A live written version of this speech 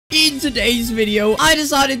In today's video, I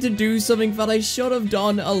decided to do something that I should have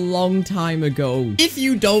done a long time ago. If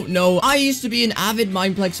you don't know, I used to be an avid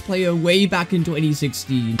Mineplex player way back in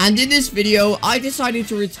 2016. And in this video, I decided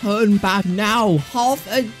to return back now, half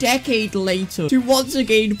a decade later, to once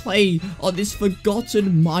again play on this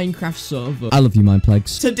forgotten Minecraft server. I love you,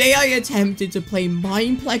 Mineplex. Today, I attempted to play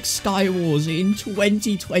Mineplex Skywars in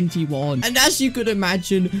 2021. And as you could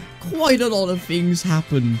imagine, quite a lot of things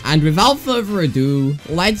happened. And without further ado,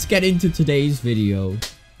 let's get into today's video.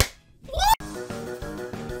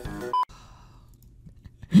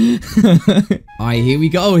 Alright, here we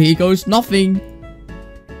go. Here goes nothing.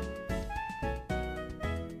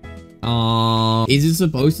 Is it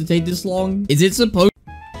supposed to take this long? Is it supposed?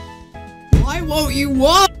 Why won't you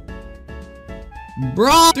what?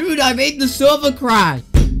 Bro, dude, I made the server crash.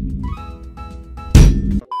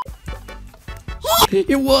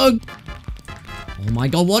 It worked. Oh my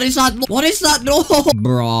god, what is that? What is that? No!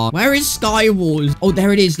 Bruh. Where is Skywars? Oh,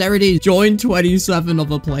 there it is. There it is. Join 27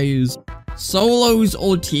 other players. Solos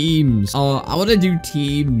or teams? I want to do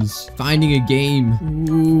teams. Finding a game.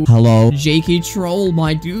 Ooh. Hello. JK Troll,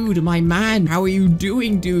 my dude, my man. How are you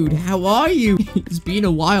doing, dude? How are you? It's been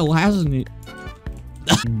a while, hasn't it?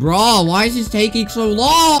 Bro, why is this taking so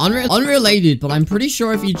long? Unrelated, but I'm pretty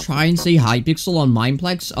sure if you try and say Hypixel on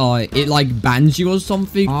Mineplex, it like bans you or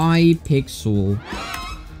something. Hypixel.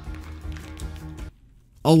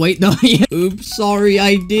 Oh wait, no. Oops, sorry,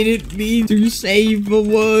 I didn't mean to say the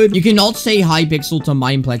word. You cannot say Hypixel to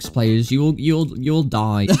Mineplex players. You'll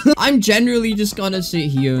die. I'm generally just gonna sit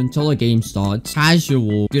here until the game starts.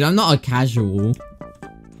 Casual. Dude, I'm not a casual.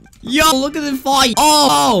 Yo, look at the fight.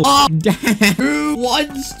 Oh, damn. Who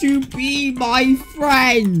wants to be my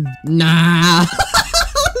friend? Nah.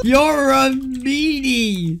 You're a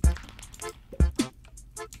meanie.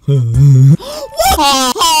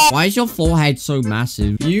 Why is your forehead so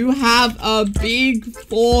massive? You have a big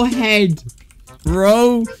forehead.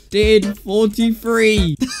 Bro did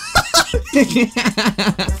 43.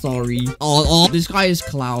 Sorry. Oh, this guy is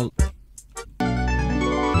clout.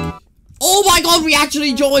 Oh my god, we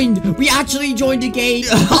actually joined! We actually joined a game!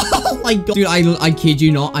 Oh my god. Dude, I kid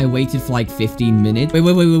you not, I waited for like 15 minutes.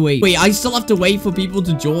 Wait, I still have to wait for people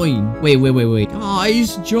to join. Wait.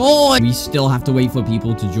 Guys, join! We still have to wait for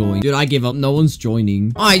people to join. Dude, I give up, no one's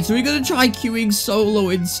joining. Alright, so we're gonna try queuing solo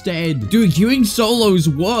instead. Dude, queuing solos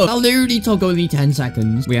work. That literally took only 10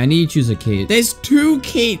 seconds. Wait, I need to choose a kit. There's 2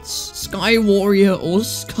 kits. Sky Warrior or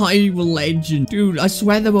Sky Legend. Dude, I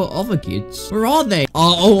swear there were other kits. Where are they?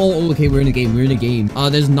 Oh, okay, we're in a game.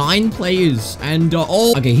 There's 9 players and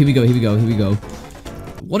okay, here we go.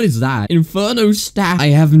 What is that? Inferno stack. I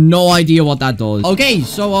have no idea what that does. Okay,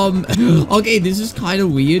 so okay, this is kind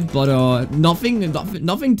of weird, but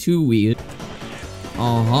nothing too weird.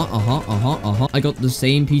 I got the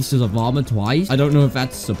same pieces of armor twice. I don't know if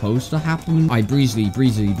that's supposed to happen. Alright, breezily.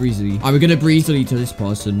 Alright, we're gonna breezily to this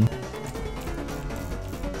person.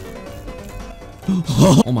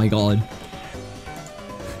 Oh my god.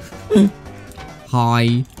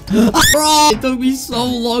 Hi. Bro, it took me so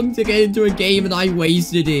long to get into a game and I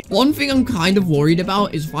wasted it. One thing I'm kind of worried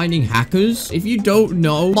about is finding hackers. If you don't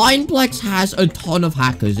know, Mineplex has a ton of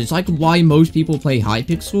hackers. It's like why most people play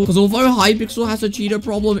Hypixel. Because although Hypixel has a cheater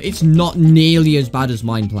problem, it's not nearly as bad as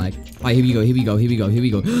Mineplex. Alright, here we go.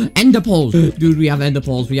 Ender pearls. Dude, we have ender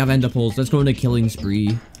pearls. Let's go on a killing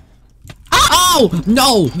spree. Oh,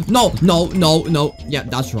 no. Yeah,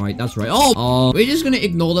 that's right. Oh, we're just gonna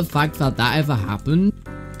ignore the fact that ever happened.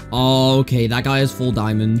 Oh, okay, that guy has full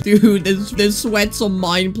diamond. Dude, there's sweats on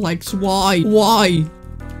Mineplex. Why?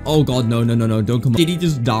 Oh god, no, don't come on. Did he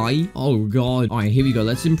just die? Oh god. Alright, here we go.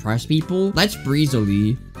 Let's impress people. Let's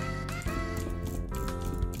breezily.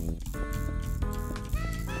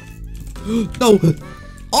 No.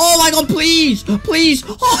 Oh my god, please.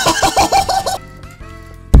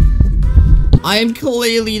 I am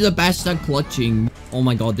clearly the best at clutching. Oh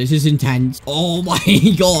my god, this is intense. Oh my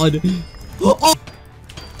god. Oh.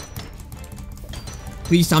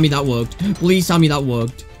 Please tell me that worked.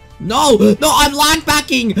 No, I'm lag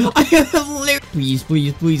backing. I have literally.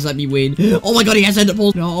 Please let me win. Oh my god, he has ender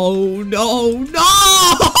pearls. No.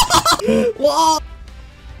 What?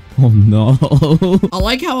 Oh no. I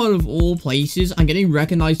like how out of all places, I'm getting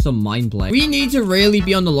recognized on Mineplex. We need to really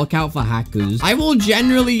be on the lookout for hackers. I will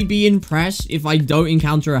generally be impressed if I don't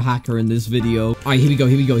encounter a hacker in this video. Alright, here we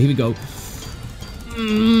go.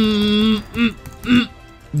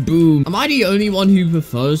 Boom. Am I the only one who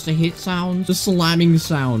prefers the hit sound? The slamming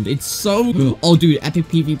sound. It's so... Oh, dude. Epic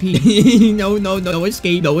PvP. No, no, no. No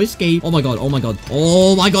escape. No escape. Oh, my God. Oh, my God.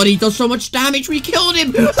 Oh, my God. He does so much damage. We killed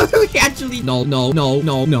him. We actually... No, no, no,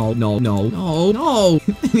 no, no, no, no, no, no.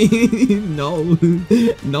 No.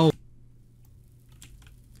 No.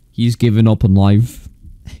 He's given up on life.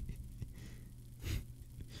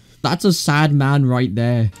 That's a sad man right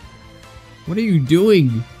there. What are you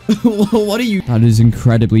doing? What are you? That is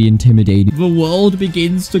incredibly intimidating. The world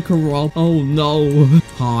begins to corrupt. Oh no.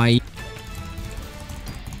 Hi.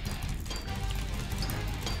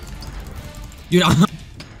 Dude, ow!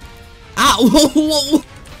 Whoa.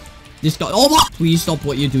 This guy. Oh my! Please stop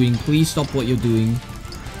what you're doing. Please stop what you're doing.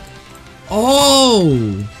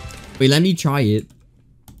 Oh! Wait, let me try it.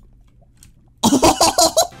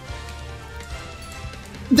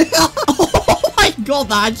 Oh my God,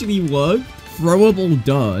 that actually worked. Throwable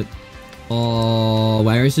dirt. Oh,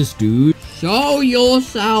 where is this dude? Show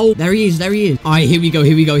yourself. There he is. There he is. All right, here we go.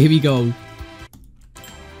 Here we go. Here we go.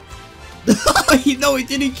 No, it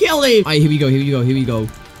didn't kill him. All right, here we go. Here we go. Here we go.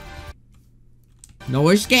 No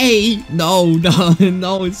escape. No, no,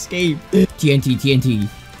 no escape. TNT, TNT.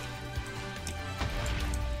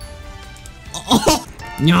 Oh.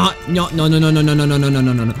 No, no, no, no, no, no, no, no, no, no,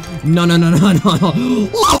 no, no, no, no, no, no, no, no,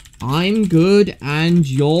 no. I'm good and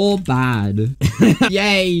you're bad.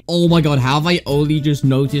 Yay. Oh my God, how have I only just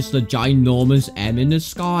noticed the ginormous M in the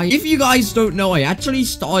sky? If you guys don't know, I actually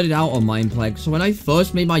started out on Mineplex. So when I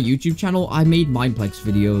first made my YouTube channel, I made Mineplex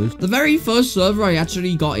videos. The very first server I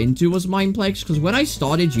actually got into was Mineplex, because when I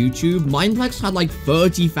started YouTube, Mineplex had like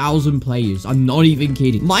 30,000 players. I'm not even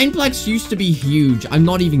kidding. Mineplex used to be huge. I'm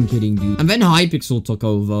not even kidding, dude. And then Hypixel took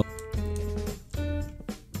over.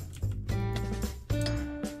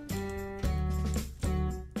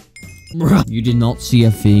 Bruh, you did not see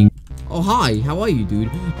a thing. Oh, hi. How are you,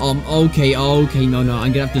 dude? Okay, okay. No, no.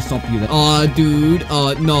 I'm gonna have to stop you there. Dude.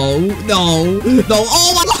 No. No. No.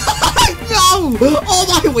 Oh, my God. No.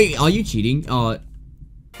 Oh, my. Wait, are you cheating?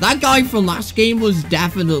 That guy from last game was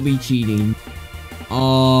definitely cheating.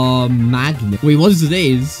 Magnet. Wait, what's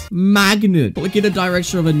this? Magnet. Look in the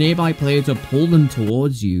direction of a nearby player to pull them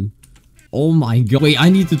towards you. Oh, my God. Wait, I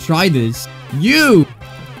need to try this. You.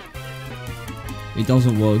 It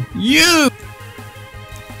doesn't work. You!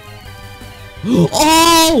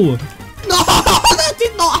 Oh! No! That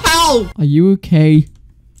did not help! Are you okay?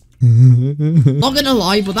 Not gonna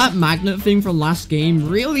lie, but that magnet thing from last game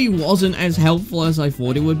really wasn't as helpful as I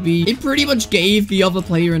thought it would be. It pretty much gave the other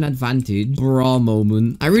player an advantage. Bruh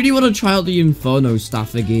moment. I really want to try out the Inferno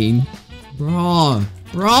staff again. Bruh.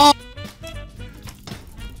 Bruh.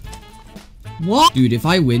 What? Dude, if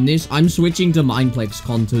I win this, I'm switching to Mineplex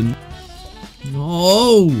content.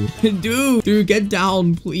 No, dude, get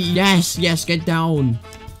down, please. Yes, yes, get down.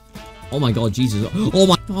 Oh my God, Jesus. Oh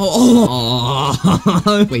my.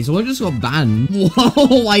 Oh. Wait, someone just got banned.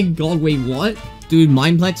 Oh my God, wait, what? Dude,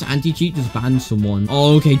 Mineplex anti-cheat just banned someone.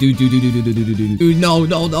 Oh, okay, dude, no,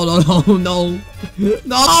 no, no, no, no, no.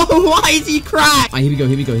 No, why is he cracked? Here we go,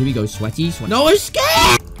 here we go, here we go. Sweaty, sweaty. No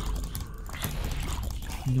escape.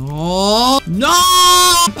 No! No!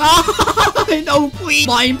 No, please!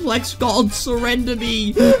 Mineplex God, surrender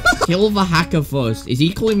me! Kill the hacker first. Is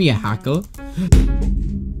he calling me a hacker?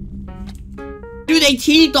 Dude, they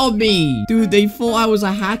teamed on me! Dude, they thought I was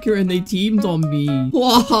a hacker and they teamed on me.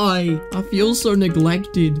 Why? I feel so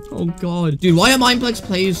neglected. Oh, God. Dude, why are Mineplex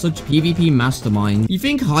players such PvP masterminds? You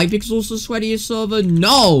think Hypixel's the sweatiest server?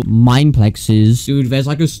 No! Mineplex is. Dude, there's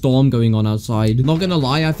like a storm going on outside. Not gonna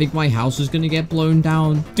lie, I think my house is gonna get blown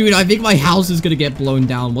down. Dude, I think my house is gonna get blown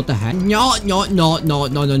down. What the heck? No, no, no, no,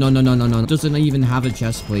 no, no, no, no, no, no, no. Doesn't even have a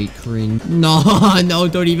chest plate. Cringe. No, no,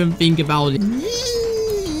 don't even think about it.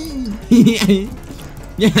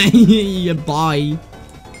 Yeah, bye.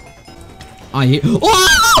 I hit.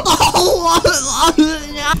 Oh!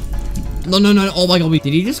 No, no, no. Oh my God. Wait,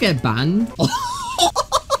 did he just get banned?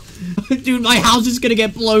 Dude, my house is gonna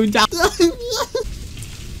get blown down.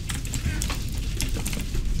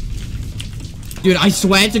 Dude, I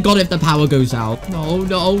swear to God if the power goes out. No,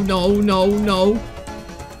 no, no, no, no.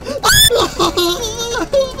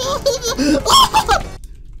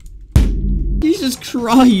 Jesus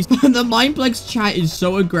Christ. The Mineplex chat is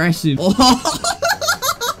so aggressive.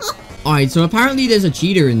 Alright, so apparently there's a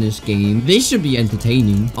cheater in this game. This should be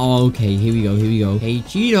entertaining. Oh, okay. Here we go. Here we go. Hey,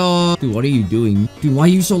 cheater. Dude, what are you doing? Dude, why are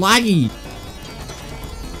you so laggy?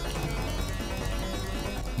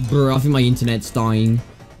 Bro, I think my internet's dying.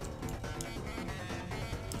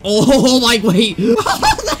 Oh, like, wait.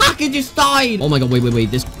 The hacker just died. Oh my God,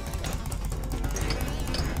 wait. This.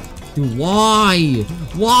 Dude, why?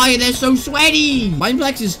 Why? They're so sweaty.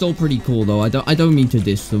 Mineplex is still pretty cool, though. I don't mean to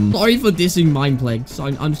diss them. Sorry for dissing Mineplex.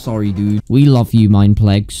 I'm sorry, dude. We love you,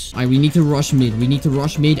 Mineplex. Alright, we need to rush mid. We need to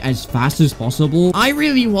rush mid as fast as possible. I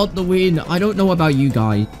really want the win. I don't know about you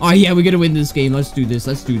guys. Alright, yeah, we're gonna win this game. Let's do this.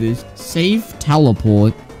 Let's do this. Safe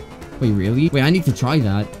teleport. Wait, really? Wait, I need to try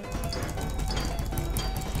that.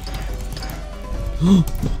 Oh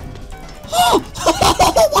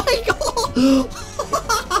my god!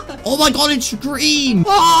 Oh my god, it's Dream!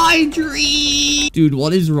 Hi, Dream! Dude,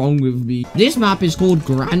 what is wrong with me? This map is called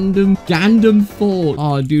Gandam Fort.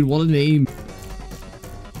 Oh, dude, what a name.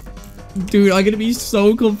 Dude, I'm gonna be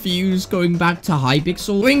so confused going back to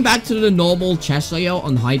Hypixel. Going back to the normal chest layout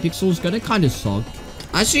on Hypixel is gonna kind of suck.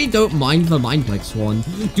 I actually don't mind the Mineplex one.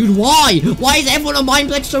 Dude, why? Why is everyone on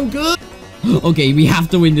Mineplex so good? Okay, we have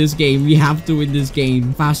to win this game. We have to win this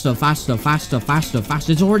game. Faster, faster, faster, faster,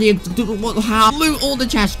 faster. It's already... How? Loot all the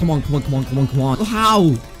chests. Come on, come on, come on, come on, come on.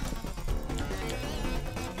 How?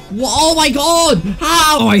 Oh my god!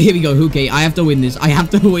 How? Oh, here we go. Okay, I have to win this. I have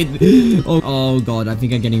to win. Oh god, I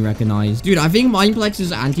think I'm getting recognized. Dude, I think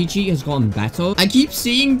Mineplex's anti-cheat has gotten better. I keep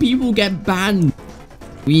seeing people get banned.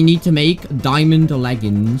 We need to make diamond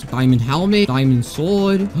leggings, diamond helmet, diamond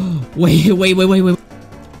sword. Wait.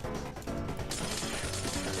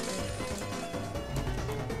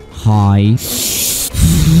 Hi.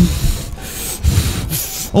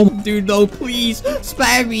 Oh, dude, no, please.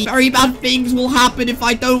 Spare me. Very bad things will happen if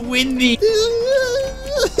I don't win this.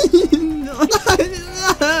 No.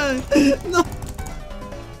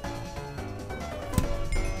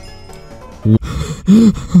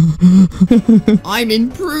 I'm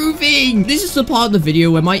improving. This is the part of the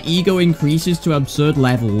video where my ego increases to absurd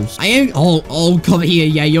levels. I am... Oh, come here.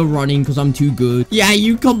 Yeah, you're running because I'm too good. Yeah,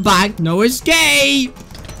 you come back. No escape.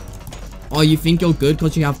 Oh, you think you're good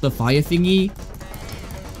because you have the fire thingy?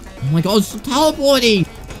 Oh my god, it's teleporting!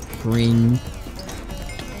 Cringe.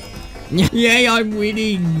 Yay, I'm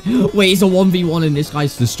winning! Wait, it's a 1v1 and this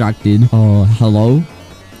guy's distracted. Oh, hello?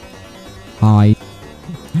 Hi.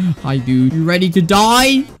 Hi, dude. You ready to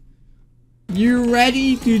die? You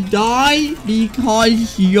ready to die?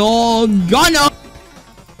 Because you're gonna...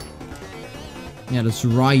 Yeah, that's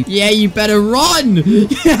right. Yeah, you better run!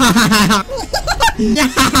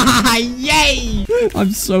 Yay!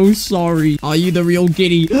 I'm so sorry. Are you the real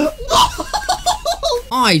Guiny?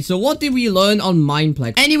 Alright, so what did we learn on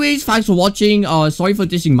Mineplex? Anyways, thanks for watching. Sorry for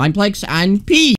dissing Mineplex, and peace!